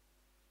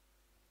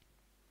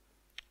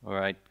All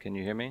right, can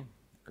you hear me?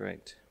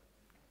 Great.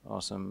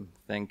 Awesome.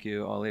 Thank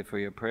you, Ollie, for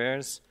your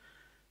prayers.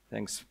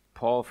 Thanks,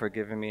 Paul, for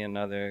giving me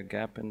another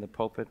gap in the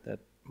pulpit. That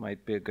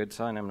might be a good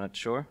sign, I'm not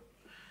sure.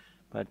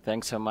 But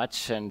thanks so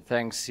much, and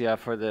thanks,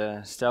 for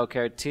the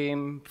Stelcare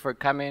team for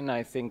coming.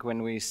 I think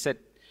when we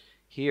sit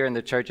here in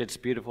the church, it's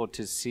beautiful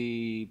to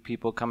see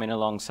people coming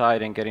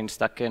alongside and getting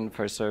stuck in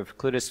for Serve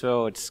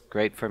Clutisville. It's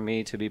great for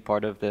me to be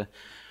part of the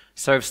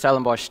Serve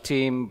Stellenbosch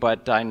team,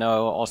 but I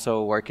know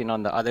also working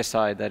on the other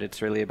side that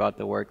it's really about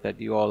the work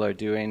that you all are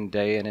doing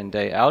day in and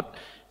day out.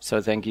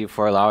 So thank you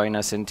for allowing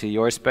us into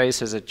your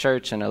space as a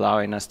church and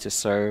allowing us to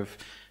serve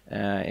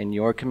in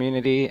your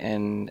community.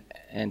 And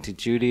to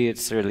Judy,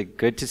 it's really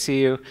good to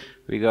see you.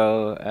 We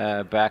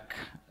go back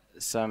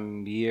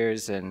some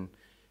years and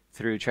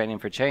through Training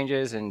for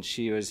Changes, and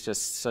she was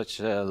just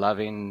such a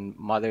loving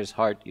mother's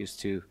heart,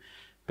 used to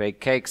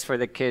bake cakes for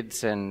the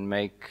kids and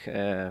make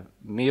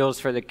meals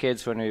for the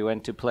kids when we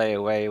went to play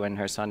away when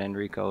her son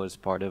Enrico was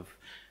part of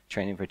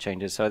Training for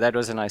Changes. So that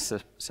was a nice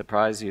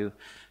surprise. You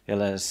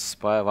is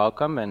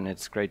welcome, and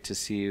it's great to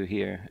see you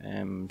here.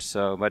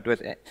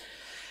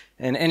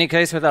 In any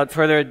case, without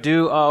further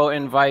ado, I'll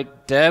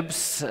invite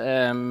Debs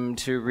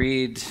to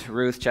read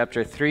Ruth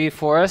chapter 3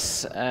 for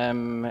us.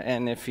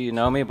 And if you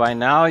know me by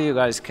now, you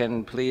guys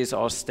can please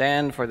all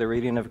stand for the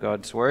reading of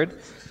God's Word.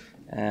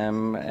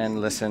 And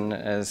listen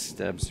as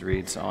Debs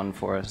reads on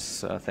for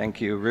us.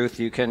 Thank you. Ruth,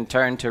 you can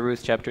turn to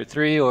Ruth chapter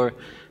 3, or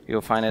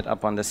you'll find it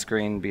up on the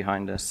screen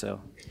behind us.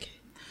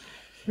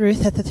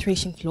 Ruth at the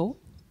threshing floor.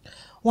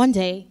 One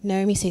day,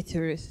 Naomi said to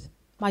Ruth,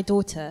 "My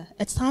daughter,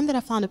 it's time that I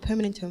found a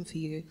permanent home for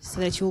you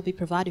so that you will be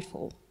provided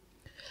for.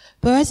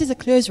 Boaz is a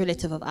close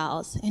relative of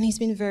ours, and he's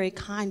been very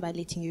kind by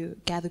letting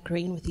you gather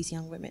grain with these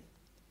young women.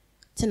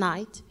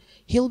 Tonight,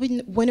 he'll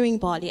be winnowing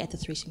barley at the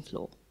threshing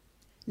floor.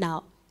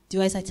 Now,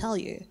 do as I tell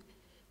you.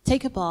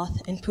 Take a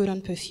bath and put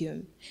on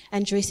perfume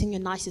and dress in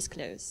your nicest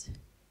clothes.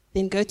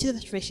 Then go to the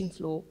threshing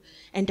floor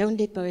and don't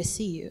let Boaz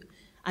see you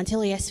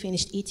until he has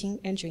finished eating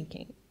and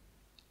drinking.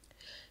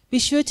 Be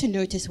sure to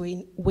notice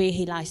where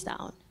he lies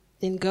down.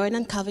 Then go and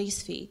uncover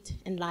his feet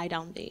and lie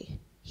down there.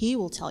 He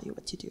will tell you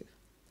what to do."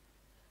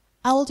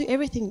 "I will do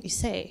everything you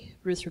say,"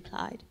 Ruth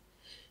replied.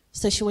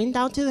 So she went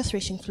down to the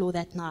threshing floor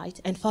that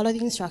night and followed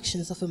the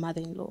instructions of her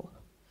mother-in-law.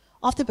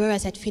 After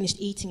Boaz had finished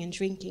eating and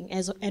drinking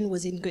and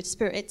was in good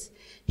spirits,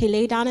 he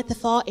lay down at the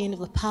far end of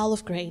the pile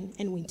of grain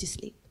and went to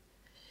sleep.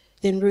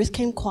 Then Ruth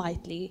came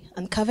quietly,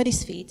 uncovered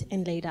his feet,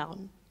 and lay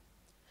down.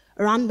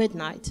 Around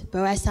midnight,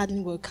 Boaz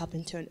suddenly woke up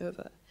and turned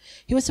over.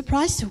 He was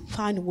surprised to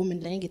find a woman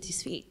laying at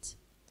his feet.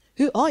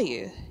 "Who are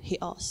you?" he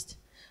asked.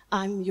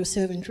 "I'm your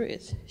servant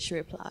Ruth," she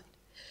replied.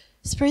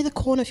 "Spread the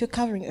corner of your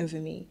covering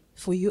over me,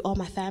 for you are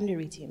my family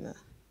redeemer."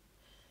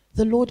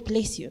 "The Lord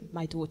bless you,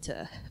 my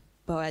daughter,"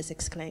 Boaz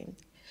exclaimed.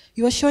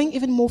 "You are showing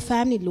even more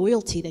family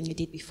loyalty than you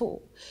did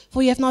before,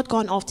 for you have not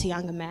gone after a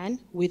younger man,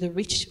 whether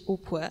rich or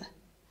poor.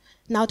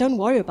 Now don't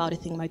worry about a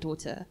thing, my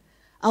daughter.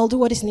 I'll do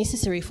what is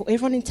necessary, for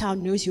everyone in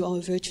town knows you are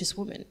a virtuous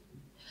woman.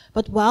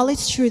 But while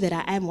it's true that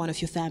I am one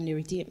of your family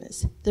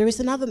redeemers, there is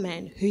another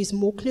man who is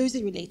more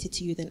closely related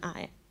to you than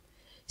I am.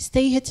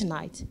 Stay here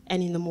tonight,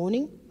 and in the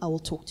morning I will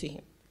talk to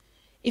him.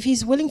 If he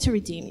is willing to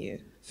redeem you,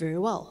 very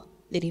well,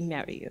 let him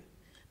marry you.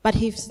 But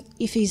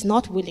if he is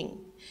not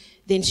willing,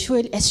 then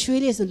as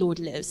surely as the Lord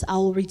lives, I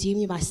will redeem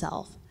you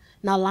myself.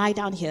 Now lie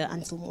down here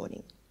until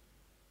morning."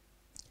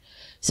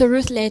 So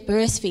Ruth lay at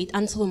Boaz's feet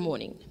until the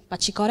morning,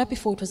 but she got up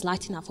before it was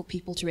light enough for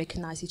people to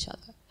recognize each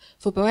other.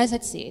 For Boaz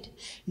had said,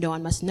 "No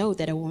one must know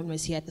that a woman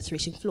was here at the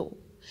threshing floor."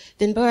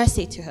 Then Boaz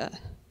said to her,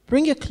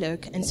 "Bring your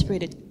cloak and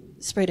spread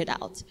it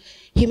out."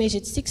 He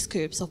measured 6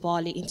 scoops of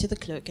barley into the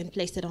cloak and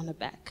placed it on her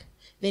back.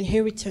 Then he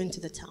returned to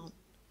the town.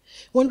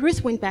 When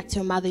Ruth went back to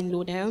her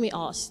mother-in-law, Naomi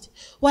asked,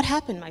 "What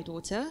happened, my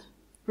daughter?"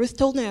 Ruth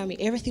told Naomi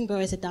everything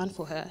Boaz had done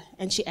for her,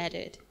 and she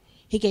added,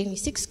 "He gave me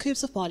 6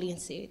 scoops of barley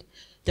and said,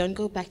 'Don't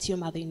go back to your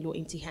mother-in-law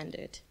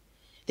empty-handed.'"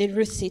 Then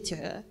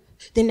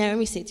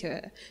Naomi said to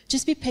her,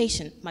 "Just be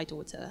patient, my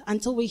daughter,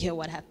 until we hear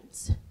what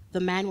happens. The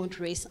man won't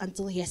rest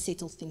until he has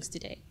settled things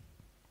today."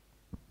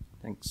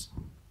 Thanks.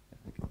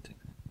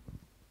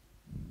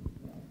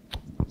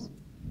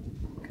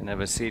 Can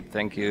have a seat.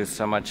 Thank you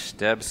so much,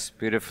 Debs.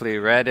 Beautifully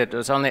read. It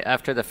was only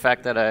after the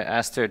fact that I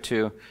asked her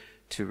to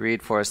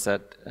read for us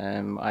that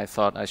I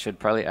thought I should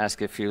probably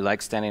ask if you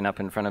like standing up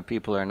in front of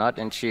people or not,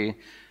 and she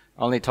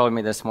only told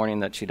me this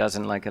morning that she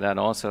doesn't like it at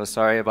all, so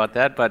sorry about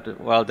that,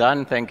 but well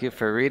done. Thank you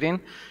for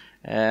reading.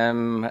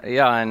 And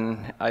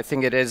I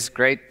think it is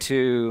great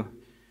to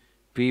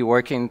be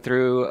working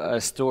through a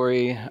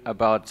story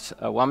about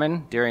a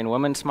woman during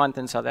Women's Month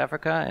in South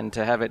Africa, and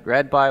to have it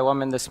read by a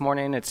woman this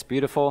morning, it's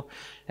beautiful.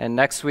 And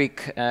next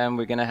week,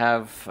 we're going to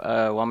have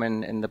a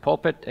woman in the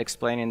pulpit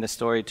explaining the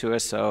story to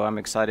us, so I'm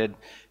excited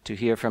to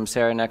hear from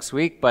Sarah next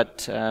week.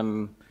 But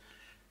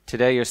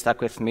today you're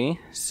stuck with me,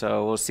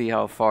 so we'll see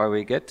how far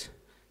we get.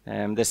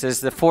 This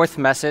is the 4th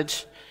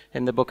message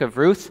in the Book of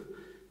Ruth.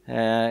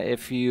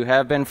 If you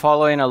have been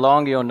following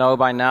along, you'll know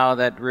by now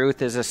that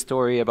Ruth is a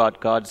story about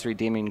God's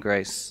redeeming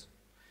grace.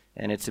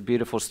 And it's a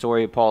beautiful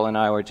story. Paul and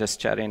I were just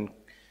chatting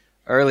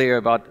earlier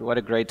about what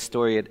a great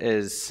story it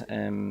is,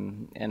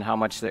 and how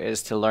much there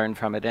is to learn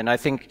from it. And I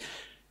think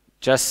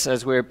just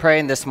as we were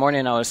praying this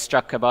morning, I was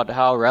struck about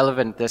how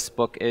relevant this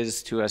book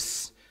is to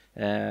us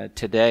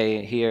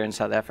today here in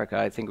South Africa.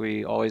 I think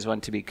we always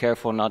want to be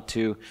careful not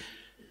to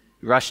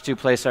rush to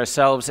place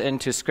ourselves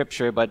into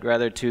Scripture, but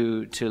rather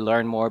to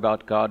learn more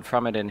about God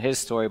from it and His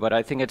story. But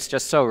I think it's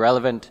just so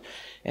relevant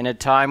in a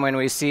time when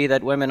we see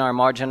that women are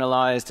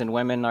marginalized and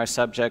women are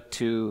subject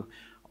to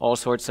all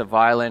sorts of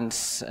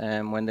violence,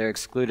 when they're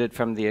excluded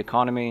from the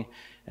economy.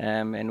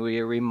 And we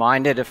are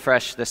reminded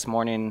afresh this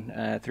morning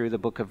through the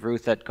Book of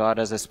Ruth that God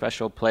has a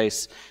special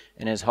place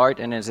in His heart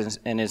and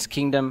in His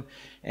kingdom,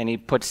 and He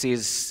puts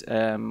these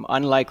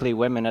unlikely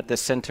women at the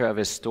center of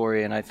His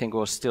story. And I think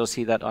we'll still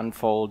see that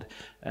unfold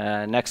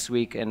next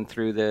week and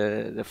through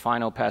the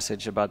final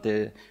passage about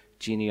the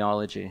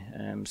genealogy.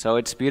 So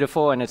it's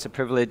beautiful, and it's a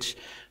privilege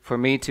for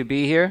me to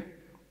be here.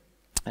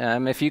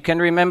 If you can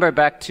remember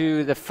back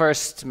to the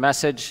first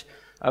message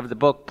of the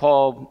book,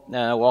 Paul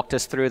walked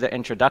us through the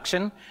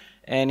introduction,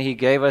 and he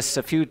gave us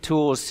a few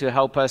tools to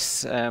help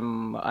us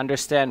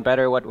understand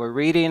better what we're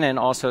reading, and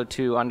also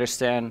to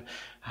understand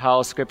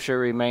how Scripture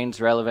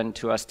remains relevant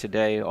to us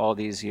today, all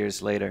these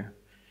years later.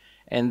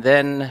 And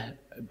then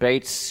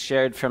Bates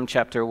shared from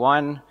chapter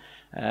 1.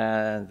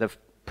 The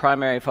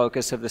primary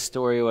focus of the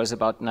story was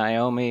about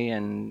Naomi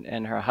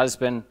and her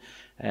husband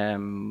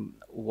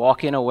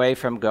walking away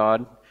from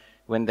God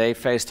when they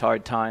faced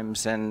hard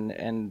times,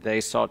 and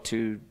they sought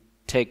to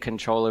take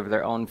control of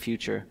their own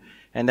future.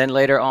 And then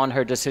later on,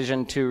 her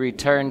decision to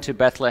return to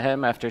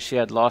Bethlehem after she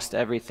had lost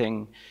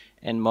everything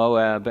in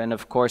Moab. And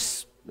of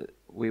course,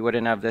 we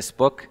wouldn't have this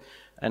book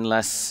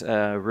unless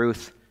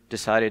Ruth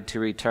decided to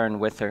return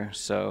with her.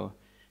 So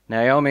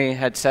Naomi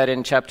had said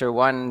in chapter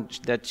 1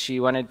 that she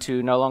wanted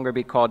to no longer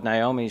be called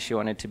Naomi, she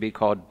wanted to be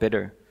called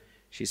bitter.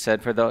 She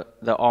said, "For the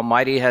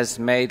Almighty has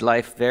made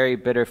life very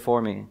bitter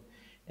for me,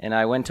 and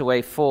I went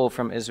away full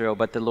from Israel,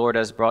 but the Lord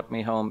has brought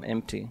me home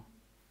empty."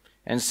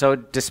 And so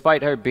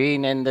despite her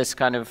being in this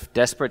kind of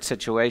desperate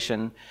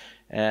situation,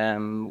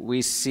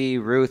 we see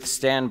Ruth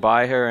stand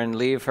by her and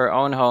leave her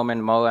own home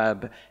in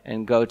Moab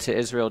and go to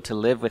Israel to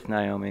live with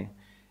Naomi.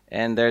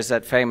 And there's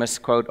that famous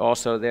quote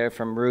also there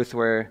from Ruth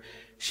where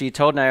she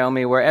told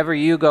Naomi, "Wherever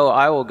you go,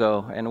 I will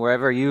go, and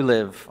wherever you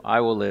live, I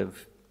will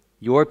live.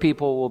 Your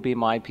people will be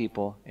my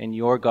people, and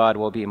your God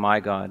will be my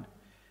God.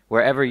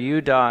 Wherever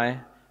you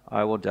die,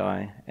 I will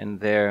die, and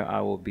there I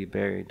will be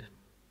buried."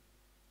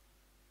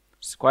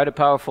 It's quite a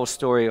powerful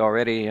story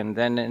already. And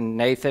then in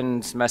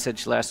Nathan's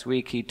message last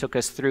week, he took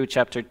us through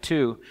chapter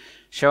 2,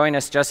 showing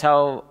us just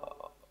how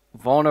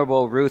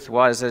vulnerable Ruth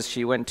was as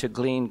she went to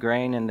glean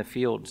grain in the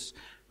fields.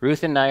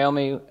 Ruth and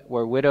Naomi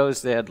were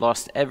widows. They had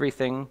lost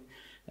everything.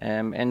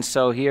 And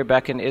so here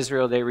back in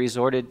Israel, they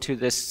resorted to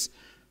this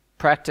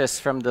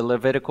practice from the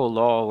Levitical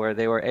law where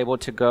they were able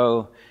to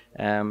go,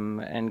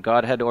 and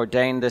God had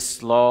ordained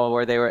this law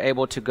where they were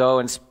able to go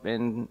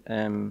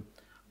and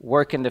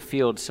work in the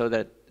field so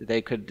that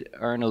they could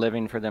earn a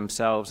living for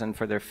themselves and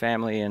for their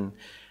family. And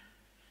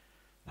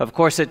of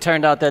course, it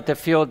turned out that the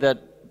field that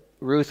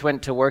Ruth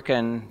went to work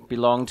in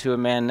belonged to a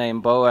man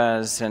named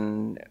Boaz,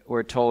 and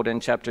we're told in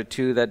chapter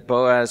 2 that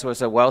Boaz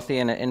was a wealthy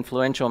and an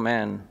influential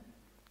man.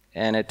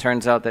 And it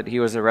turns out that he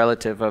was a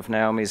relative of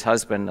Naomi's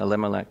husband,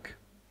 Elimelech.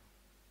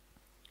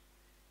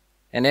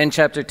 And in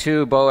chapter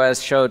 2,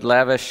 Boaz showed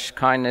lavish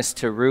kindness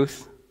to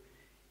Ruth.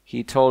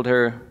 He told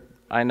her,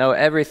 "I know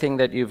everything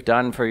that you've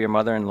done for your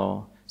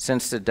mother-in-law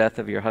since the death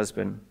of your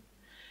husband.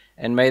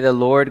 And may the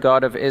Lord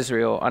God of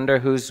Israel, under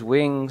whose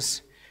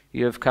wings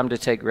you have come to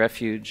take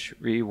refuge,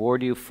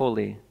 reward you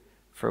fully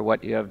for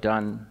what you have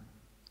done."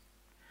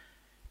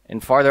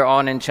 And farther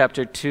on in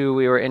chapter 2,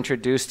 we were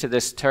introduced to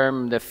this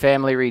term, the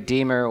family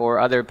redeemer, or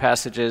other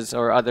passages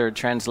or other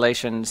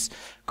translations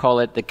call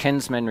it the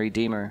kinsman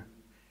redeemer.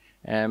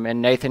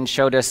 And Nathan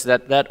showed us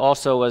that that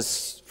also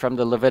was from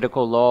the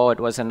Levitical law. It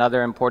was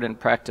another important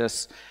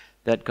practice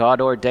that God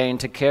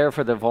ordained to care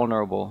for the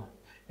vulnerable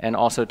and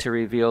also to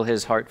reveal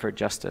His heart for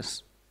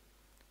justice.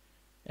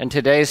 And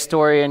today's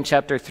story in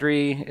chapter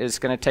 3 is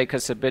going to take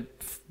us a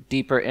bit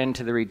deeper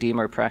into the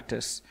Redeemer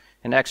practice.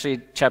 And actually,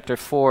 chapter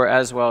 4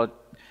 as well.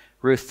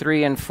 Ruth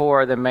 3 and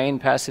 4 are the main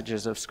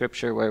passages of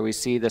Scripture where we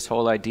see this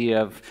whole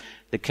idea of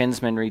the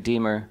kinsman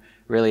redeemer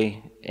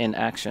really in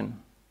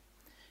action.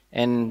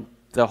 And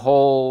the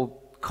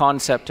whole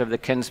concept of the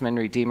kinsman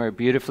redeemer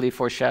beautifully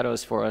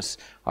foreshadows for us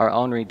our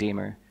own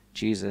Redeemer,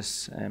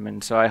 Jesus.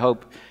 And so I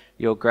hope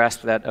you'll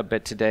grasp that a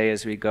bit today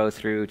as we go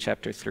through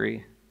chapter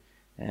 3.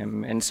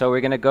 And so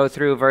we're going to go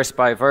through verse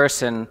by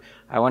verse, and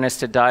I want us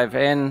to dive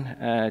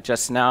in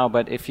just now.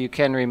 But if you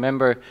can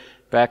remember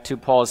back to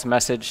Paul's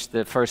message,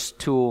 the first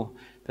tool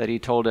that he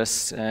told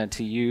us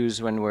to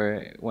use when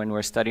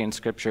we're studying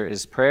Scripture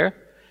is prayer.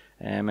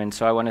 And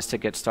so I want us to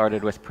get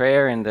started with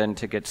prayer and then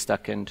to get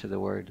stuck into the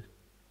Word.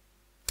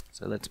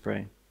 So let's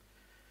pray.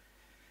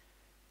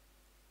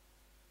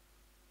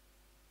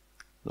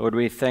 Lord,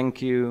 we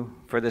thank you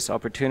for this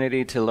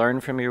opportunity to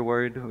learn from your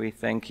Word. We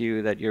thank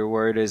you that your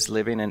Word is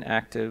living and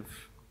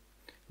active.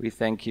 We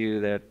thank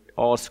you that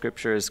all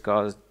Scripture is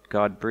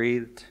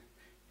God-breathed.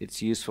 It's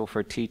useful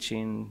for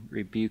teaching,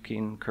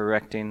 rebuking,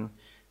 correcting,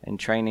 and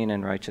training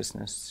in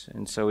righteousness.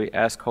 And so we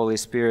ask, Holy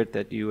Spirit,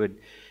 that you would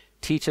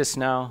teach us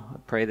now. I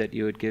pray that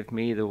you would give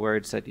me the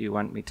words that you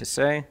want me to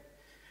say,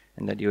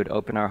 and that you would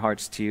open our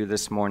hearts to you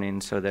this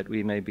morning so that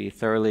we may be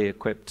thoroughly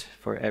equipped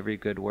for every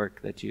good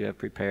work that you have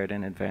prepared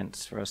in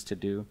advance for us to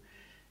do.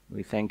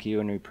 We thank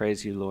you and we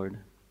praise you, Lord.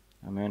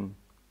 Amen.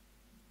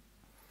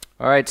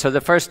 All right, so the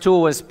first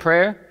tool was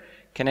prayer.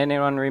 Can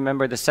anyone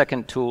remember the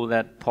second tool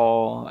that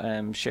Paul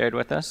shared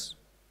with us?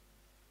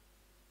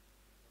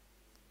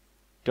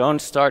 Don't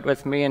start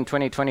with me in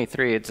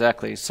 2023,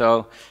 exactly.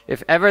 So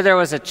if ever there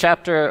was a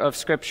chapter of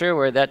Scripture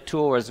where that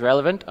tool was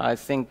relevant, I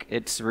think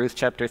it's Ruth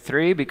chapter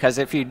 3, because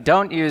if you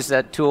don't use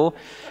that tool,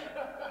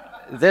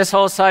 this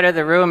whole side of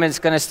the room is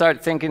going to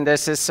start thinking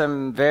this is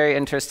some very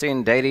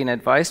interesting dating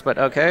advice, but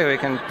okay, we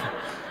can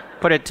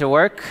put it to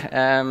work.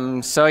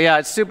 So yeah,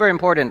 it's super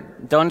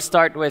important. Don't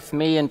start with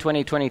me in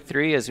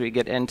 2023 as we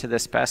get into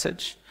this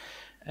passage.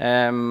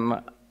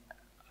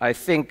 I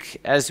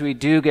think as we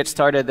do get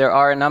started, there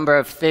are a number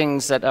of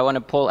things that I want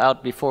to pull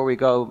out before we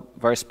go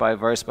verse by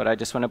verse, but I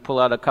just want to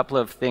pull out a couple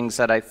of things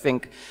that I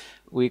think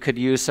we could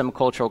use some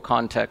cultural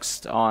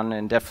context on,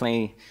 and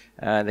definitely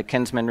the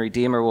kinsman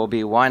redeemer will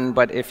be one.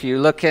 But if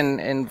you look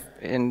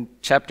in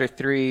chapter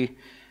 3,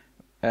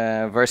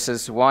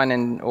 verses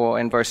 1 or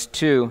in verse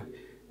 2,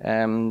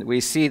 we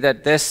see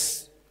that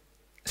this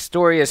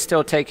story is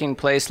still taking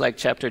place like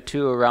chapter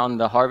 2 around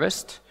the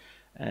harvest.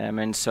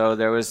 And so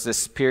there was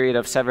this period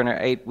of 7 or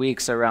 8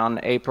 weeks around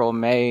April,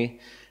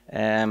 May,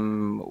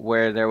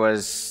 where there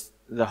was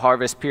the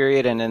harvest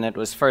period, and then it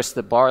was first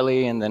the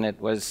barley, and then it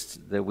was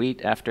the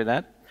wheat after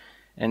that.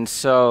 And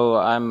so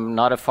I'm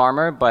not a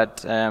farmer,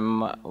 but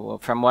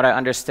from what I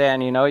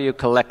understand, you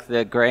collect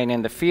the grain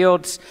in the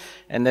fields,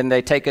 and then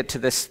they take it to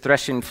this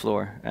threshing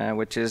floor,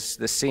 which is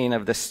the scene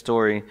of this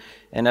story.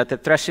 And at the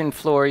threshing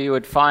floor, you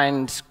would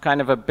find kind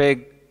of a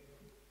big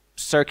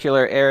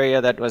circular area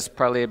that was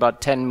probably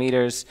about 10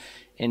 meters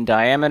in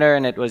diameter,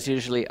 and it was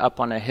usually up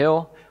on a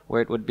hill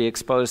where it would be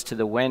exposed to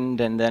the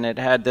wind, and then it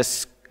had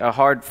a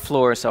hard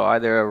floor, so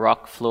either a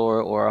rock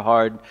floor or a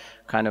hard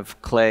kind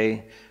of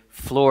clay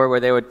floor, where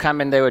they would come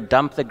and they would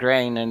dump the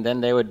grain, and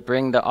then they would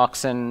bring the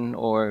oxen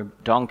or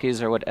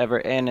donkeys or whatever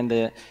in, and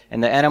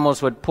the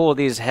animals would pull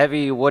these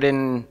heavy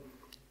wooden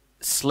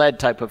sled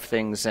type of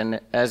things,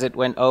 and as it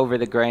went over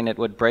the grain, it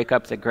would break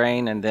up the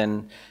grain, and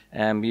then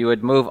you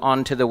would move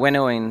on to the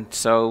winnowing.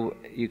 So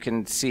you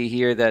can see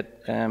here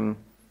that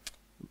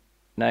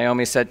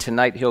Naomi said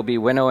tonight he'll be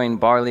winnowing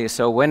barley.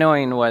 So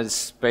winnowing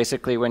was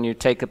basically when you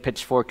take a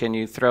pitchfork and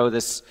you throw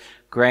this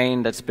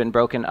grain that's been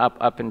broken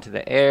up into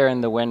the air,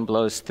 and the wind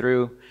blows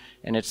through,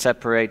 and it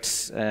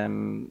separates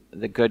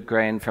the good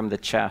grain from the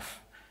chaff.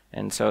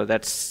 And so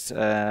that's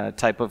a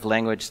type of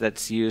language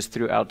that's used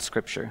throughout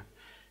Scripture.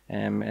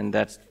 And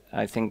that,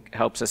 I think,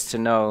 helps us to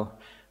know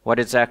what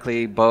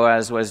exactly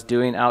Boaz was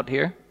doing out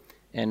here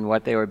and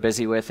what they were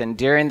busy with. And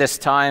during this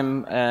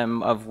time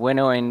of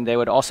winnowing,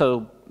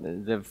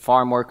 the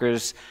farm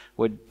workers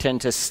would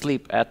tend to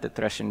sleep at the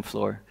threshing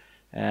floor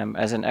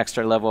as an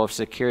extra level of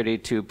security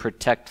to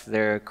protect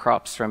their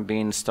crops from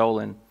being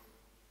stolen.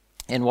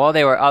 And while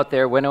they were out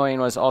there, winnowing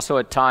was also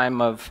a time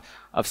of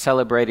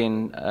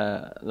celebrating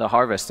the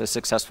harvest, a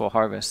successful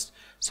harvest.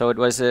 So it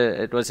was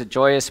a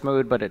joyous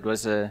mood, but it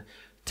was a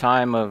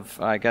time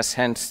of, I guess,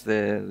 hence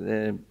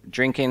the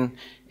drinking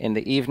in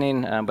the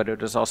evening, but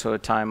it was also a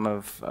time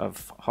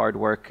of hard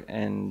work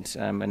and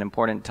an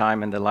important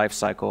time in the life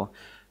cycle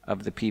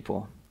of the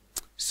people.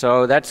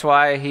 So that's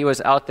why he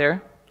was out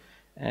there,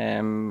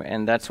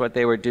 and that's what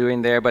they were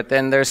doing there. But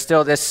then there's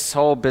still this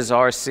whole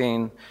bizarre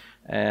scene,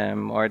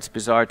 or it's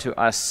bizarre to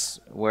us,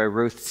 where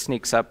Ruth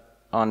sneaks up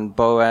on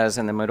Boaz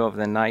in the middle of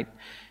the night,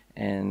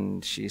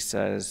 and she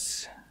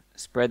says,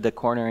 spread the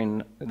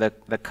corner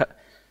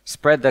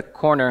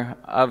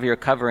of your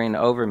covering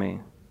over me.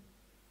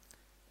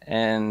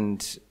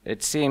 And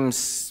it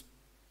seems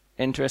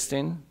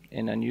interesting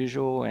and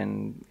unusual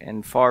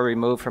and far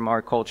removed from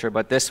our culture,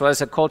 but this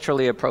was a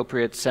culturally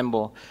appropriate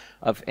symbol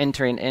of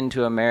entering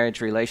into a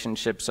marriage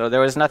relationship. So there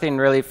was nothing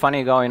really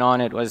funny going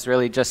on. It was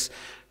really just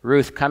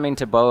Ruth coming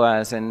to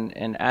Boaz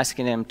and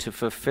asking him to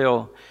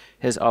fulfill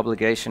his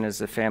obligation as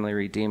the family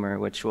redeemer,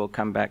 which we'll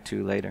come back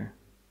to later.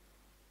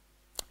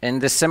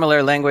 And the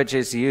similar language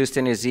is used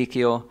in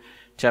Ezekiel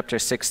chapter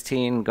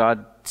 16,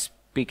 God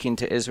speaking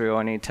to Israel,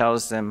 and he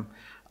tells them,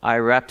 I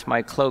wrapped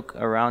my cloak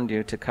around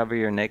you to cover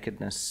your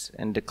nakedness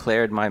and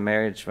declared my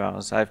marriage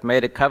vows. I've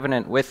made a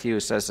covenant with you,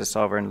 says the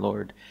sovereign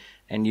Lord,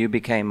 and you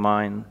became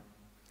mine.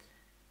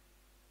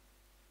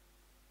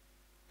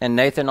 And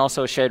Nathan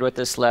also shared with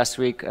us last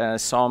week,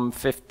 Psalm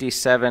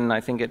 57,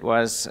 I think it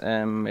was.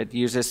 It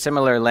uses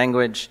similar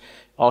language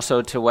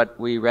also to what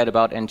we read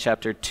about in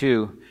chapter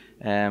 2.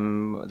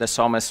 The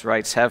psalmist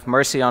writes, have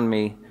mercy on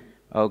me,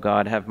 O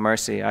God, have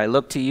mercy. I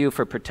look to you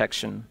for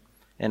protection,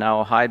 and I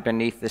will hide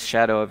beneath the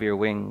shadow of your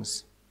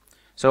wings.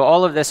 So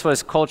all of this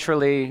was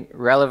culturally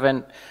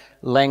relevant.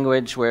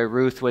 language where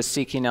Ruth was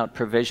seeking out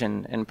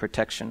provision and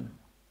protection.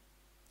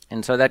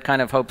 And so that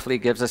kind of hopefully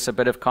gives us a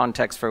bit of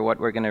context for what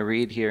we're going to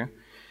read here.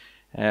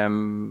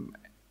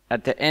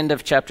 At the end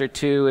of chapter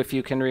 2, if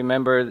you can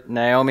remember,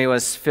 Naomi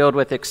was filled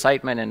with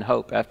excitement and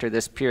hope after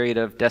this period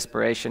of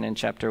desperation in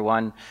chapter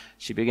 1.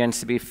 She begins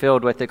to be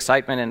filled with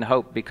excitement and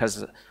hope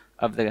because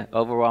of the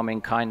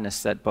overwhelming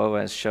kindness that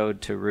Boaz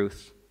showed to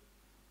Ruth.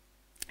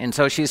 And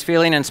so she's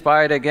feeling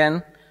inspired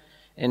again.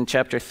 In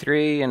chapter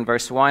 3, in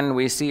verse 1,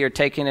 we see her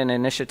taking an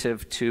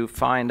initiative to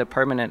find a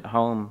permanent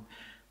home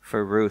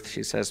for Ruth.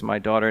 She says, "My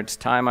daughter, it's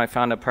time I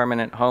found a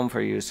permanent home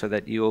for you so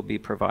that you will be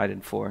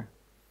provided for."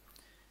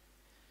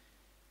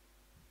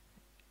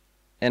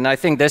 And I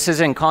think this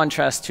is in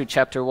contrast to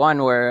chapter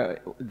 1, where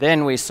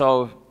then we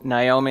saw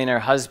Naomi and her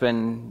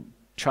husband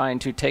trying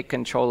to take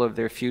control of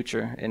their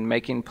future and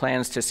making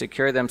plans to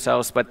secure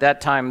themselves. But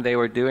that time they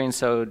were doing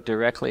so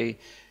directly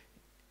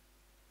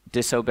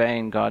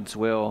disobeying God's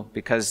will,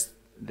 because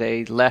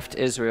they left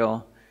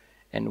Israel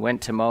and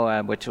went to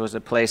Moab, which was a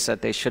place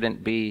that they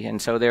shouldn't be.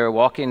 And so they were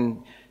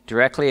walking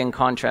directly in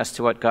contrast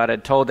to what God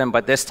had told them.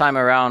 But this time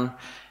around,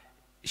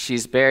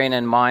 she's bearing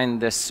in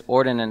mind this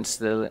ordinance,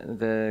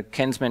 the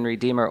kinsman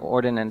redeemer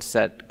ordinance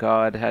that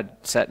God had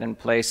set in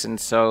place. And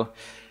so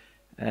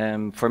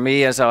for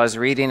me, as I was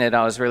reading it,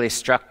 I was really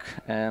struck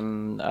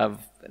of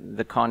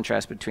the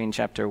contrast between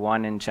chapter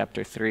 1 and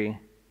chapter 3.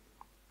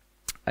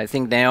 I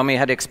think Naomi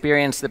had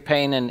experienced the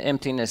pain and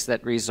emptiness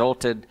that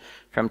resulted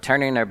from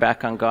turning her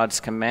back on God's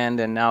command,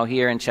 and now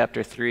here in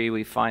chapter 3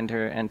 we find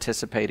her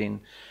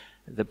anticipating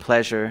the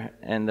pleasure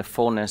and the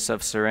fullness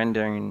of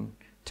surrendering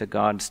to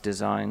God's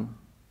design.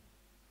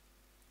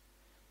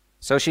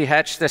 So she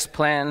hatched this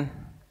plan,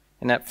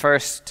 and at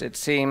first it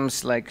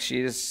seems like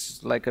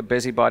she's like a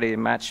busybody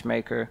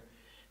matchmaker.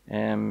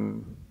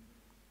 And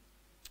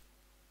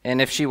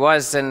if she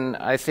was, then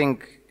I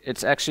think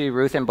it's actually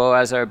Ruth and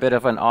Boaz are a bit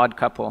of an odd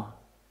couple.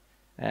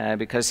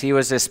 Because he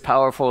was this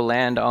powerful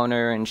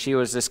landowner and she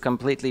was this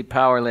completely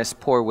powerless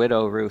poor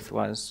widow, Ruth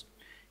was.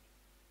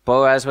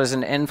 Boaz was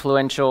an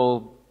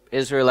influential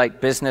Israelite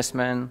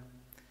businessman,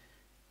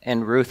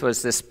 and Ruth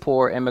was this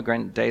poor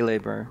immigrant day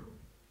laborer.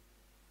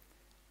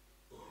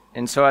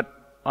 And so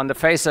on the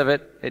face of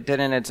it, it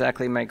didn't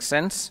exactly make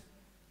sense.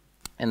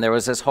 And there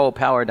was this whole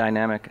power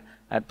dynamic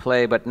at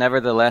play, but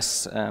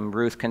nevertheless,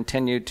 Ruth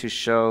continued to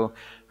show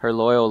her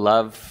loyal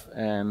love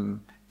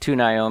to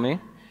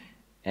Naomi.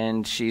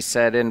 And she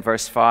said in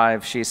verse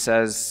 5, she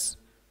says,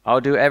 "I'll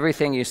do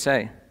everything you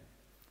say."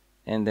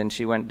 And then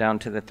she went down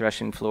to the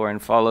threshing floor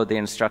and followed the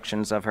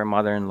instructions of her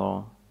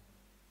mother-in-law.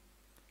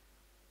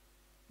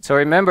 So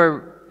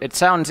remember, it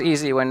sounds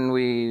easy when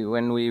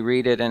we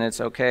read it and it's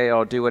okay,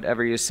 I'll do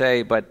whatever you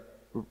say, but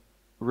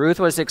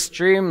Ruth was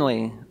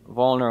extremely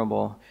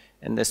vulnerable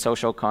in this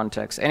social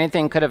context.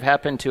 Anything could have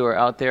happened to her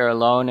out there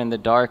alone in the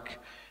dark,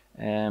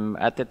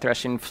 at the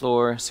threshing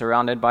floor,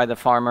 surrounded by the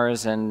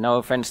farmers, and no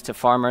offense to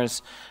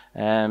farmers,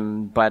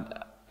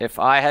 but if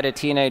I had a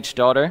teenage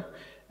daughter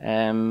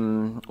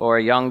or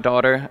a young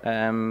daughter,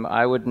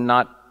 I would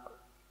not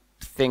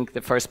think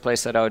the first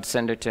place that I would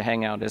send her to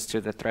hang out is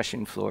to the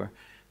threshing floor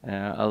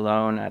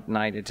alone at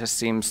night. It just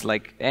seems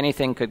like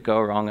anything could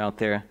go wrong out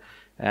there.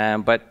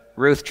 But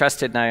Ruth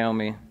trusted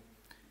Naomi,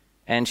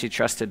 and she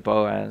trusted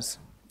Boaz.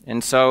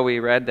 And so we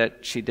read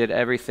that she did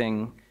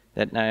everything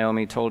that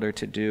Naomi told her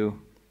to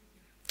do.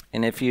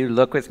 And if you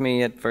look with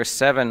me at verse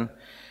 7,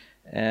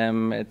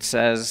 it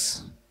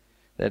says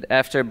that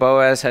after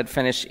Boaz had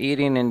finished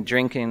eating and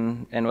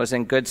drinking and was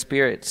in good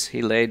spirits,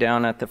 he lay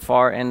down at the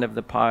far end of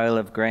the pile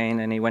of grain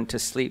and he went to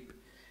sleep.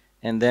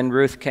 And then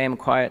Ruth came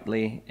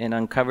quietly and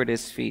uncovered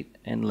his feet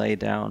and lay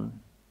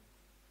down.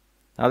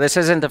 Now this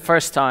isn't the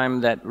first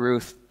time that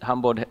Ruth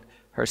humbled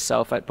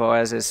herself at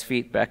Boaz's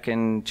feet. Back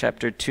in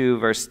chapter 2,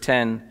 verse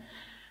 10,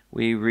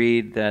 we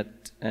read that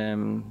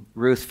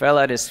Ruth fell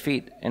at his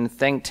feet and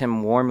thanked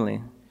him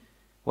warmly.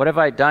 "What have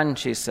I done,"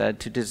 she said,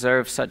 "to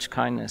deserve such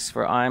kindness?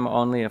 For I am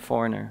only a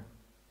foreigner."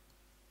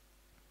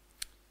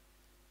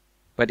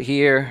 But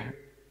here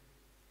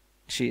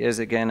she is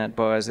again at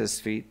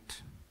Boaz's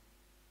feet.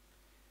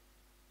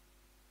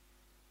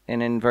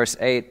 And in verse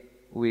 8,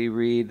 we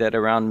read that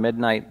around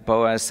midnight,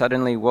 Boaz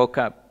suddenly woke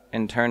up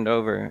and turned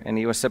over, and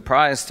he was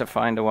surprised to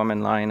find a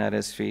woman lying at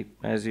his feet,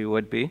 as you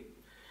would be.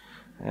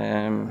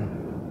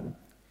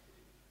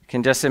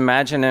 Can just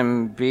imagine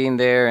him being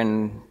there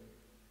and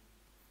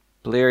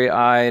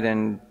bleary-eyed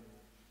and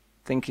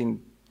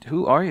thinking,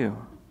 "Who are you?"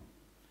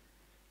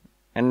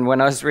 And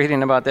when I was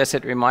reading about this,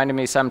 it reminded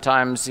me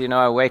sometimes,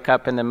 I wake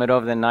up in the middle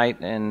of the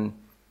night and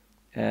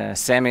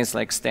Sammy's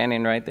like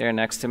standing right there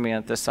next to me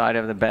at the side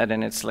of the bed,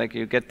 and it's like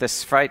you get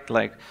this fright,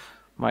 like,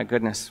 my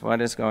goodness,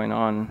 what is going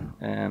on?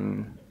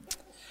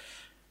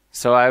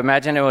 So I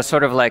imagine it was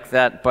sort of like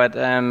that, but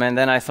and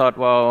then I thought,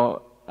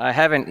 well, I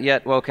haven't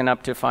yet woken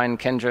up to find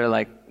Kendra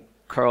like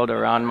curled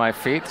around my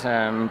feet,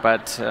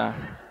 but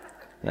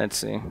let's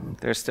see,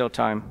 there's still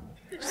time.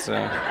 So,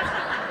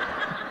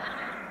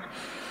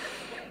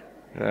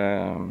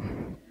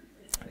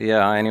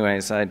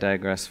 anyways, I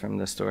digress from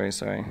the story,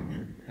 sorry.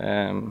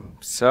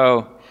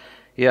 So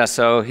Yeah,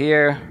 so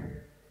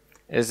here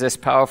is this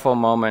powerful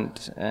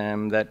moment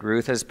that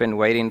Ruth has been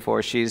waiting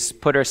for. She's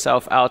put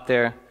herself out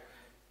there.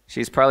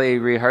 She's probably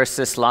rehearsed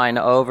this line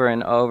over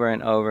and over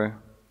and over.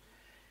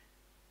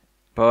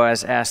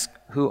 Boaz asks,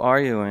 "Who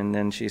are you?" And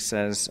then she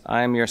says,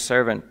 "I am your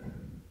servant.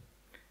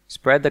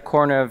 Spread the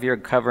corner of your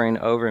covering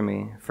over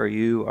me, for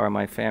you are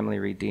my family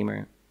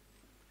redeemer."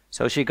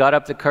 So she got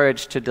up the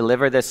courage to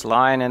deliver this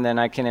line, and then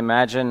I can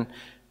imagine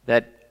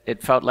that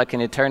it felt like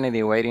an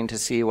eternity waiting to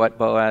see what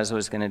Boaz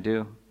was going to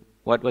do.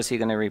 What was he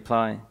going to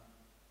reply?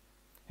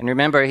 And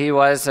remember, he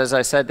was, as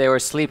I said, they were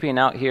sleeping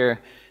out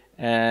here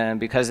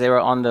because they were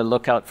on the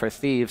lookout for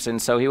thieves,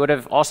 and so he would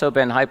have also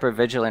been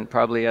hyper-vigilant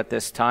probably at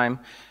this time.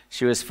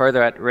 She was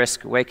further at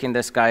risk waking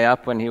this guy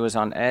up when he was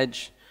on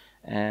edge.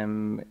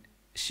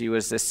 She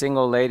was the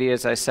single lady,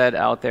 as I said,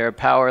 out there,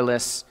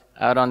 powerless,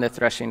 out on the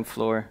threshing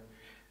floor,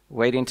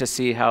 waiting to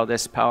see how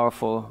this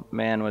powerful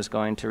man was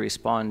going to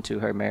respond to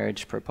her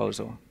marriage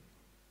proposal.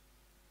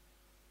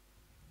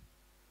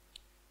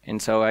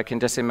 And so I can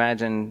just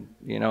imagine,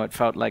 it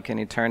felt like an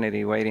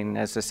eternity waiting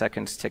as the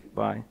seconds ticked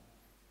by.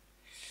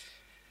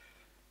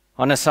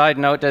 On a side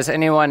note, does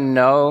anyone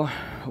know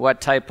what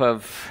type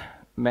of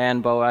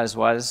man Boaz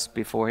was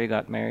before he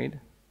got married?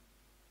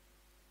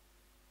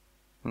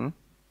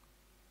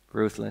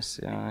 Ruthless,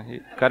 yeah.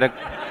 He got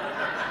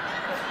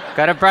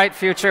a bright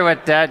future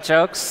with dad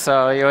jokes,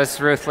 so he was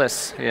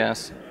ruthless,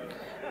 yes.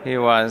 He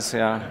was,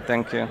 yeah,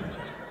 thank you.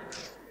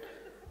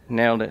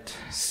 Nailed it.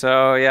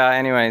 So, yeah,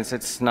 anyways,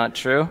 it's not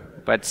true,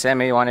 but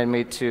Sammy wanted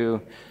me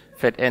to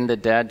fit in the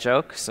dad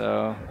joke,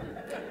 so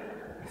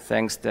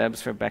thanks,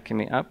 Debs, for backing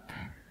me up.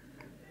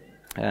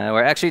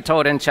 We're actually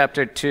told in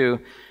chapter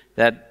 2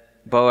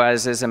 that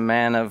Boaz is a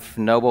man of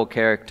noble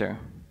character.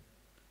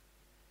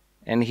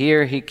 And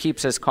here he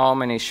keeps his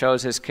calm and he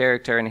shows his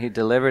character and he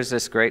delivers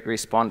this great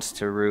response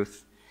to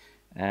Ruth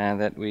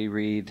that we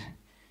read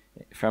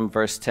from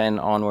verse 10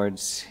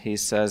 onwards. He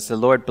says, "The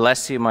Lord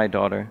bless you, my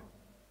daughter.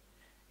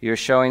 You're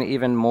showing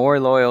even more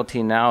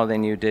loyalty now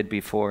than you did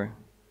before,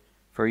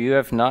 for you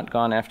have not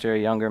gone after a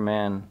younger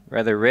man,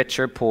 whether rich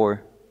or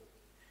poor.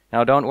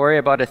 Now don't worry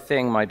about a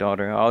thing, my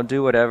daughter. I'll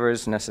do whatever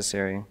is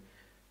necessary,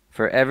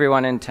 for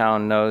everyone in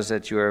town knows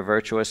that you are a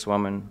virtuous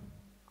woman.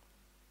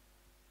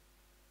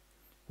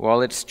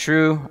 While it's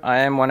true, I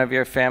am one of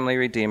your family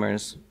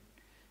redeemers,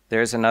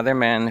 there is another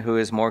man who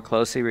is more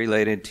closely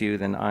related to you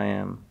than I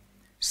am.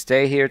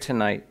 Stay here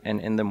tonight,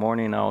 and in the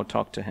morning I will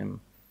talk to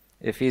him.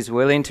 If he's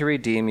willing to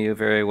redeem you,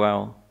 very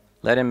well.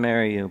 Let him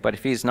marry you. But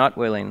if he's not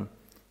willing,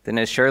 then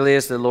as surely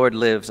as the Lord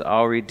lives,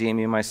 I'll redeem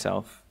you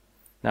myself.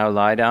 Now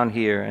lie down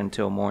here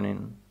until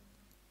morning."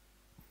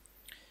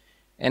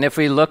 And if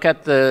we look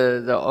at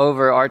the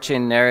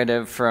overarching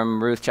narrative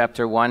from Ruth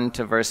chapter 1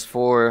 to verse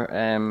 4,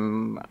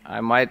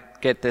 I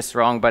might get this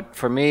wrong, but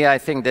for me, I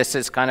think this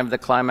is kind of the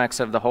climax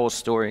of the whole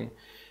story.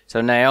 So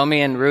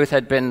Naomi and Ruth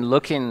had been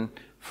looking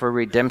for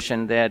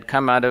redemption. They had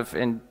come out of,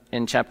 in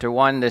chapter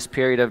 1, this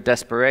period of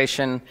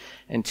desperation.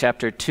 In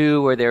chapter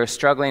 2, where they were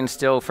struggling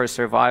still for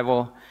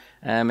survival,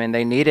 and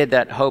they needed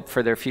that hope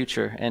for their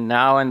future. And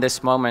now in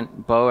this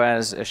moment,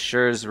 Boaz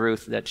assures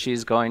Ruth that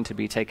she's going to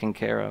be taken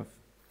care of.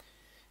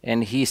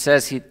 And he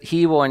says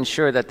he will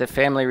ensure that the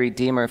family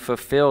redeemer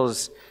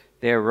fulfills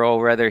their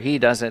role, whether he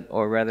does it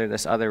or whether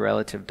this other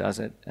relative does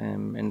it.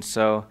 And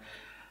so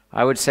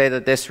I would say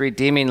that this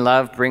redeeming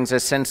love brings a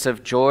sense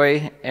of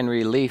joy and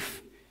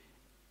relief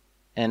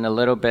and a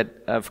little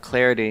bit of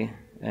clarity.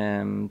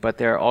 But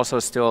there are also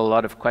still a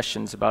lot of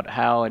questions about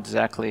how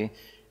exactly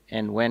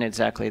and when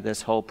exactly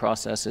this whole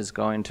process is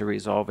going to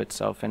resolve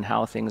itself and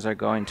how things are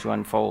going to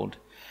unfold.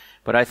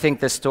 But I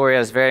think the story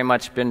has very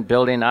much been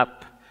building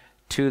up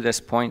to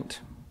this point.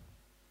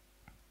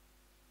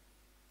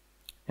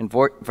 And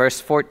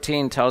verse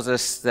 14 tells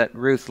us that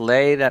Ruth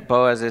lay at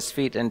Boaz's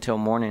feet until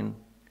morning,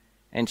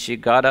 and she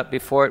got up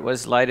before it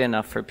was light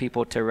enough for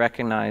people to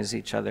recognize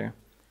each other.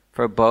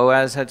 For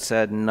Boaz had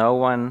said, "No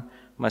one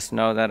must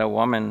know that a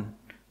woman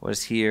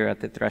was here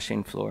at the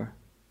threshing floor."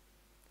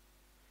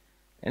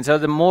 And so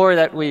the more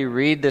that we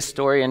read this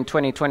story in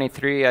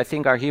 2023, I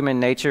think our human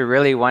nature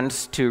really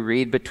wants to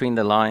read between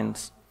the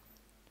lines.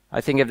 I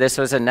think if this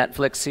was a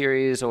Netflix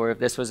series or if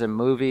this was a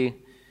movie,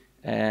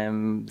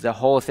 the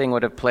whole thing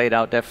would have played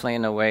out definitely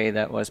in a way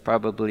that was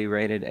probably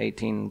rated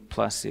 18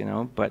 plus,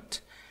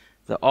 But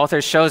the author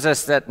shows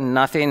us that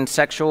nothing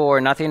sexual or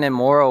nothing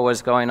immoral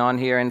was going on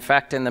here. In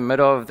fact, in the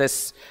middle of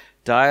this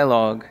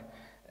dialogue,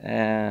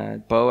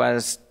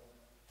 Boaz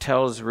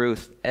tells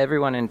Ruth,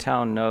 "Everyone in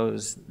town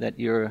knows that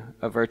you're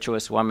a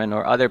virtuous woman,"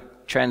 or other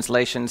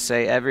translations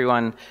say,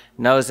 "Everyone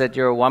knows that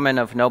you're a woman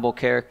of noble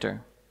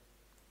character."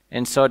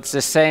 And so it's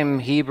the same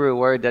Hebrew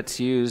word that's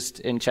used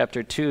in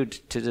chapter 2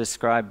 to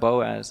describe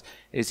Boaz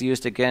is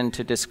used again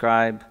to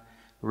describe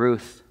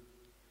Ruth.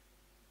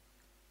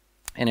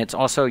 And it's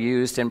also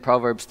used in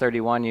Proverbs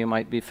 31. You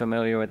might be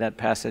familiar with that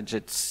passage.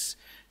 It's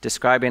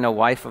describing a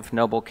wife of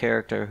noble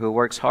character who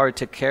works hard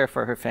to care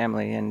for her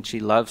family, and she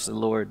loves the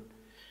Lord.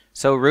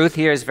 So Ruth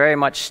here is very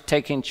much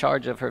taking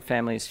charge of her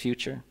family's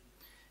future.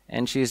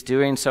 And she's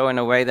doing so in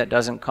a way that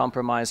doesn't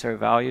compromise her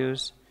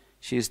values.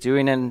 She's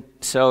doing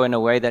so in a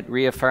way that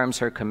reaffirms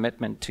her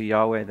commitment to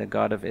Yahweh, the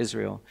God of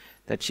Israel,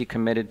 that she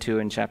committed to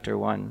in chapter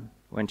 1,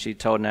 when she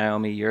told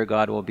Naomi, "Your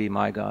God will be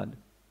my God."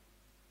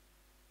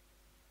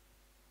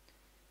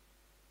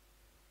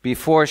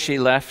 Before she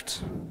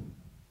left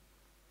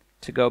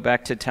to go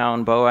back to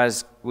town,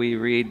 we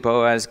read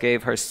Boaz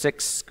gave her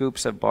 6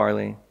 scoops of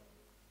barley.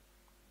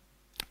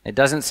 It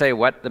doesn't say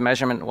what the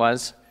measurement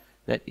was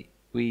that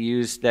he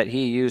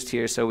used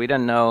here, so we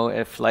don't know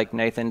if, like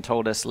Nathan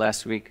told us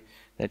last week,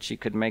 that she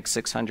could make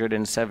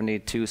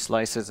 672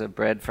 slices of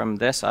bread from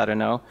this. I don't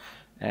know.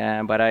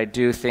 But I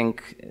do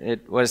think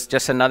it was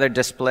just another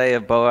display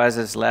of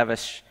Boaz's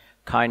lavish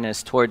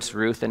kindness towards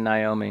Ruth and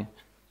Naomi.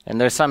 And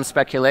there's some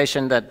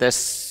speculation that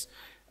this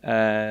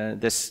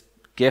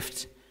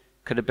gift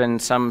could have been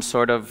some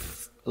sort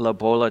of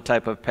lobola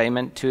type of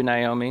payment to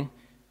Naomi,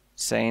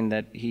 saying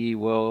that he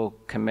will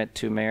commit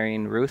to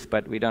marrying Ruth,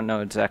 but we don't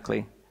know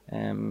exactly.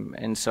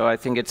 And so I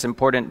think it's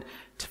important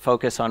to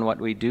focus on what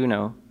we do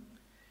know.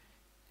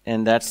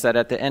 And that's that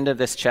at the end of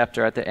this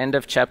chapter, at the end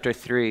of chapter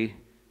 3,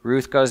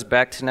 Ruth goes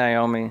back to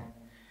Naomi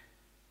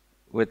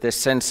with this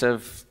sense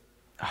of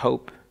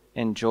hope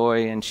and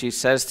joy, and she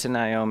says to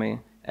Naomi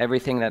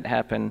everything that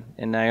happened,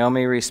 and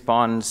Naomi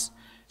responds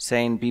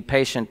saying, "Be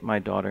patient, my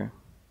daughter.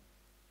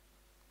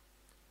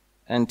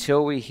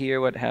 Until we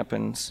hear what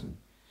happens,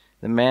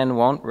 the man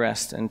won't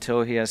rest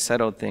until he has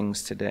settled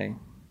things today."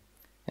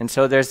 And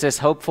so there's this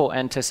hopeful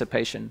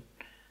anticipation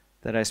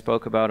that I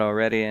spoke about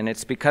already, and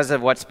it's because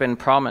of what's been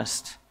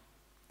promised.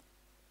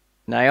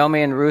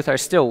 Naomi and Ruth are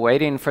still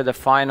waiting for the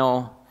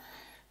final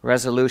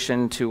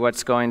resolution to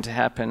what's going to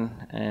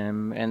happen,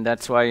 and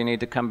that's why you need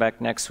to come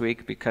back next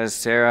week, because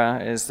Sarah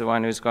is the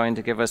one who's going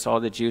to give us all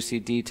the juicy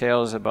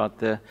details about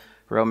the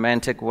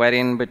romantic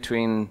wedding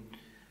between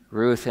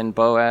Ruth and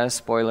Boaz.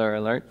 Spoiler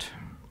alert.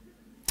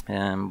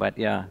 But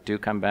yeah, do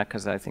come back,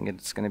 because I think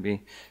it's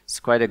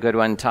quite a good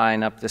one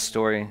tying up the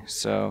story.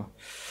 So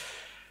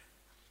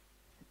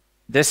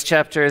this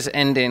chapter is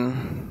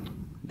ending.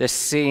 This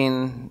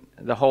scene,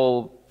 the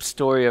whole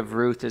story of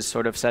Ruth is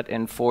sort of set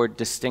in 4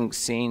 distinct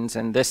scenes,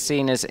 and this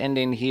scene is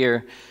ending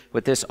here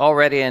with this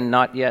already and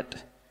not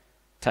yet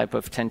type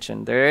of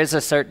tension. There is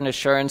a certain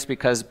assurance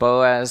because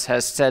Boaz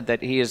has said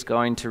that he is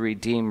going to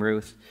redeem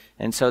Ruth,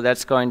 and so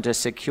that's going to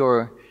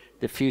secure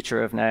the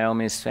future of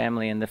Naomi's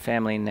family and the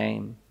family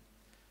name.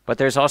 But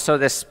there's also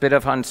this bit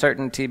of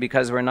uncertainty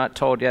because we're not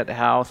told yet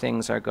how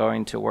things are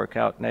going to work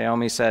out.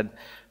 Naomi said,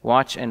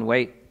 "Watch and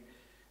wait,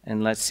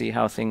 and let's see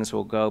how things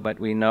will go," but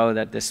we know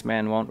that this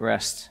man won't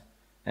rest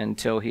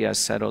until he has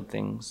settled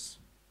things.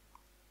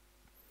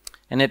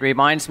 And it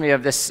reminds me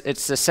of this,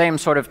 it's the same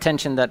sort of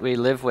tension that we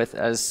live with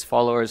as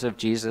followers of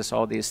Jesus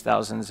all these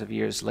thousands of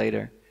years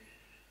later.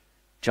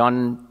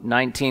 John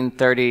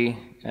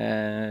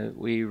 19:30,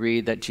 we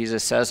read that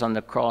Jesus says on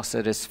the cross,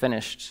 "It is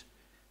finished.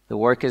 The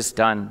work is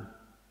done."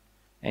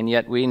 And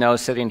yet we know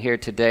sitting here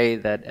today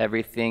that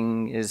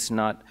everything is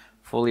not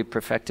fully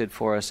perfected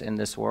for us in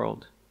this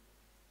world.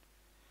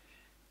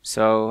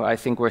 So I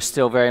think we're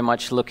still very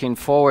much looking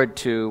forward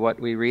to what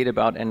we read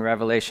about in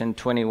Revelation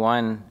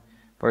 21,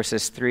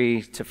 verses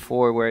 3 to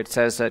 4, where it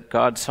says that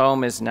God's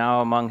home is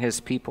now among his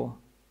people.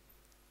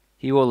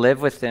 He will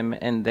live with them,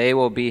 and they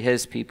will be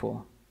his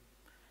people.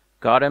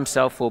 God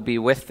himself will be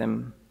with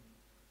them.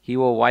 He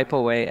will wipe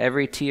away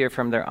every tear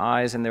from their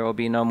eyes, and there will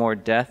be no more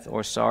death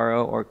or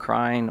sorrow or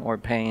crying or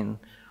pain.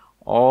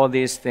 All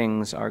these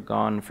things are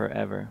gone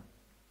forever.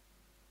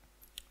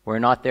 We're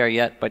not there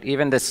yet, but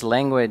even this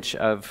language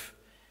of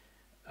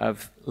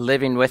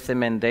living with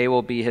him and they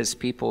will be his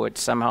people,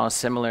 it's somehow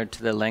similar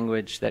to the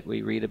language that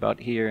we read about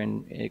here,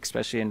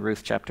 especially in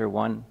Ruth chapter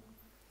 1.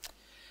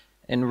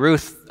 And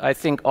Ruth, I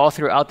think all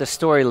throughout the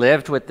story,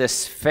 lived with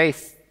this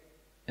faith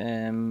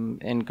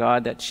in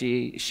God, that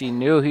she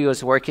knew he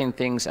was working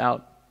things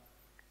out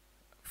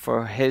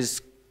for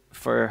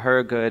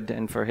her good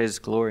and for his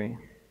glory.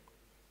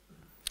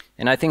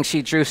 And I think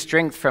she drew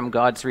strength from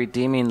God's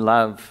redeeming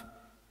love,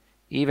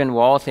 even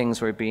while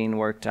things were being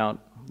worked out.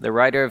 The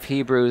writer of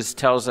Hebrews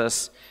tells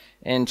us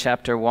in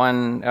chapter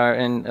 11,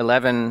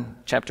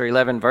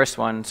 verse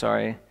 1,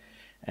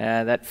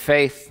 that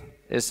faith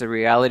is the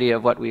reality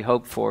of what we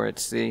hope for.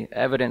 It's the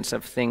evidence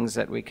of things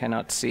that we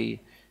cannot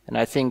see. And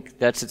I think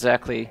that's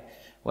exactly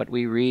what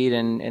we read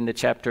in the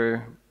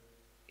chapter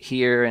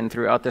here and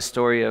throughout the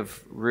story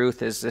of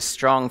Ruth, is the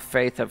strong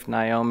faith of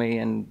Naomi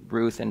and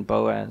Ruth and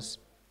Boaz.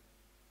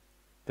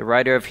 The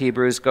writer of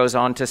Hebrews goes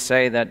on to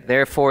say that,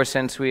 "Therefore,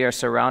 since we are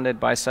surrounded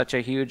by such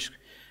a huge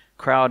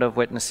crowd of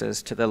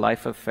witnesses to the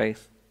life of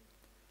faith,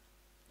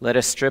 let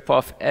us strip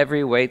off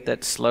every weight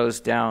that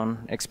slows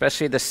down,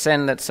 especially the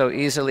sin that so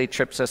easily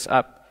trips us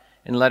up,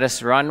 and let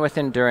us run with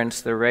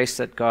endurance the race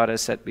that God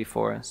has set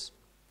before us.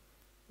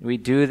 We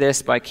do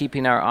this by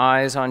keeping our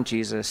eyes on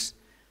Jesus,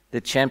 the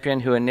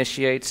champion who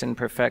initiates and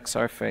perfects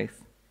our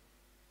faith.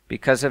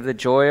 Because of the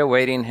joy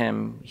awaiting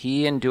him,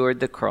 he endured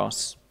the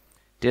cross,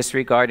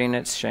 disregarding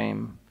its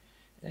shame,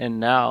 and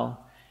now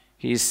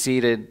he's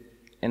seated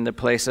in the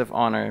place of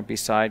honor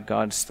beside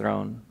God's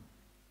throne.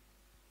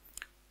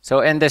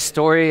 So in this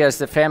story, as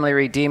the family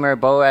redeemer,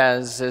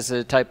 Boaz is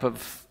a type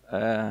of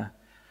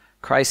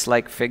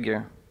Christ-like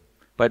figure.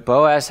 But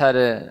Boaz had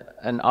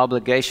an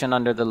obligation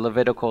under the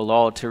Levitical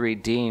law to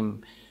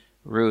redeem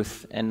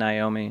Ruth and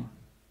Naomi.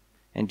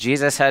 And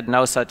Jesus had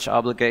no such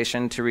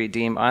obligation to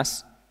redeem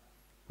us.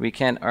 We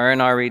can't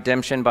earn our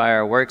redemption by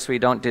our works. We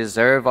don't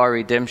deserve our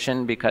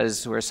redemption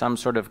because we're some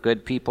sort of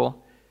good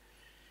people.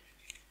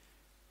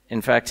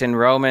 In fact, in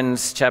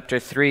Romans chapter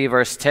 3,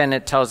 verse 10,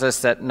 it tells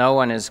us that no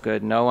one is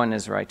good, no one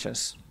is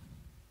righteous.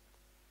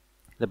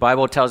 The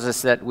Bible tells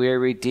us that we are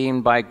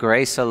redeemed by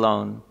grace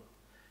alone,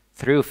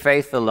 through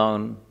faith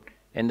alone,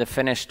 in the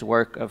finished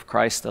work of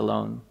Christ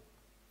alone.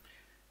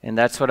 And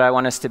that's what I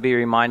want us to be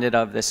reminded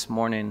of this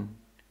morning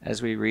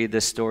as we read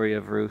the story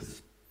of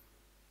Ruth.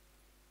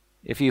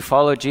 If you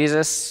follow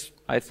Jesus,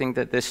 I think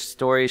that this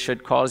story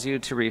should cause you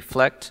to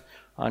reflect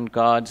on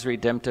God's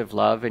redemptive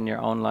love in your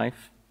own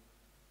life.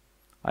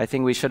 I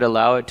think we should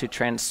allow it to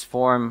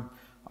transform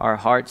our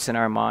hearts and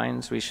our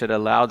minds. We should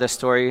allow the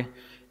story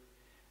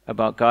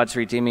about God's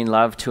redeeming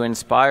love to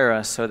inspire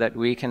us so that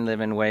we can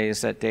live in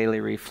ways that daily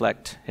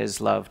reflect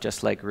his love,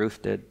 just like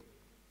Ruth did.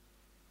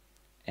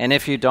 And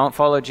if you don't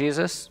follow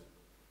Jesus,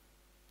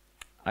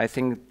 I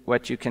think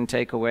what you can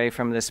take away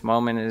from this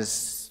moment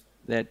is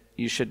that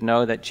you should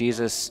know that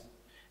Jesus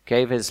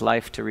gave his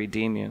life to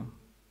redeem you.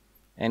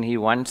 And he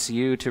wants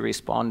you to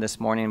respond this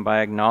morning by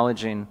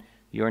acknowledging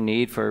your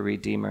need for a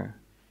Redeemer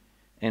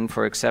and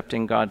for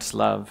accepting God's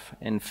love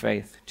in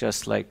faith,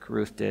 just like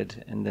Ruth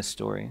did in this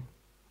story.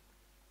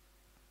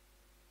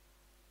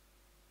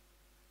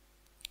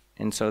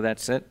 And so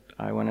that's it.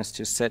 I want us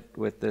to sit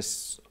with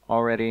this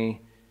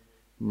already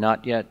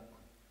not yet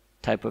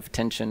type of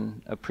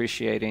tension,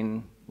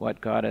 appreciating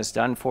what God has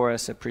done for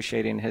us,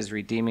 appreciating his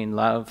redeeming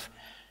love,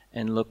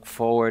 and look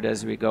forward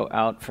as we go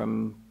out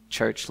from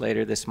church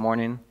later this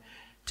morning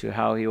to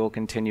how he will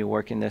continue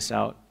working this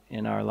out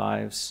in our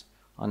lives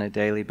on a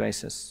daily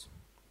basis.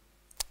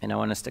 And I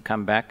want us to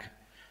come back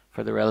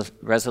for the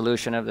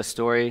resolution of the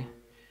story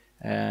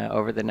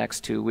over the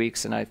next 2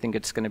 weeks, and I think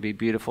it's going to be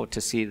beautiful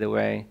to see the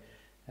way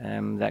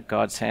that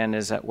God's hand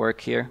is at work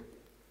here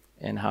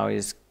and how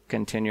he's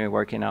continuing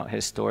working out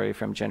his story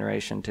from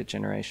generation to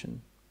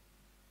generation.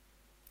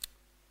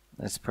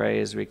 Let's pray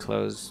as we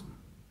close.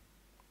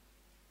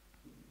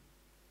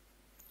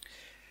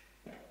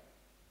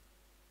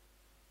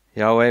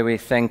 Yahweh, we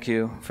thank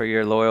you for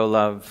your loyal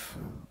love.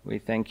 We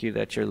thank you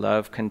that your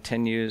love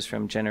continues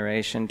from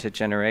generation to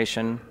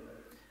generation.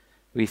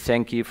 We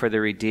thank you for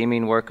the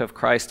redeeming work of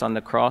Christ on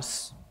the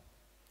cross.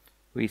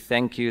 We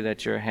thank you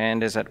that your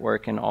hand is at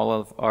work in all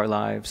of our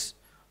lives,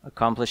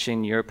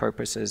 accomplishing your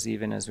purposes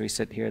even as we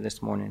sit here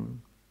this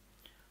morning.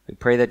 We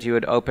pray that you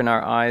would open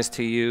our eyes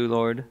to you,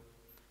 Lord.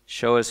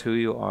 Show us who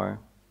you are.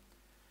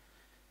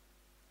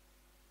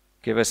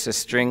 Give us the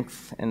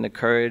strength and the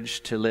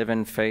courage to live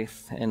in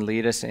faith and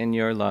lead us in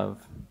your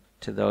love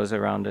to those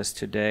around us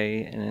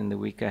today and in the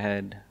week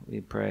ahead.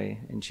 We pray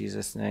in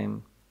Jesus'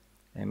 name.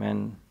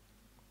 Amen.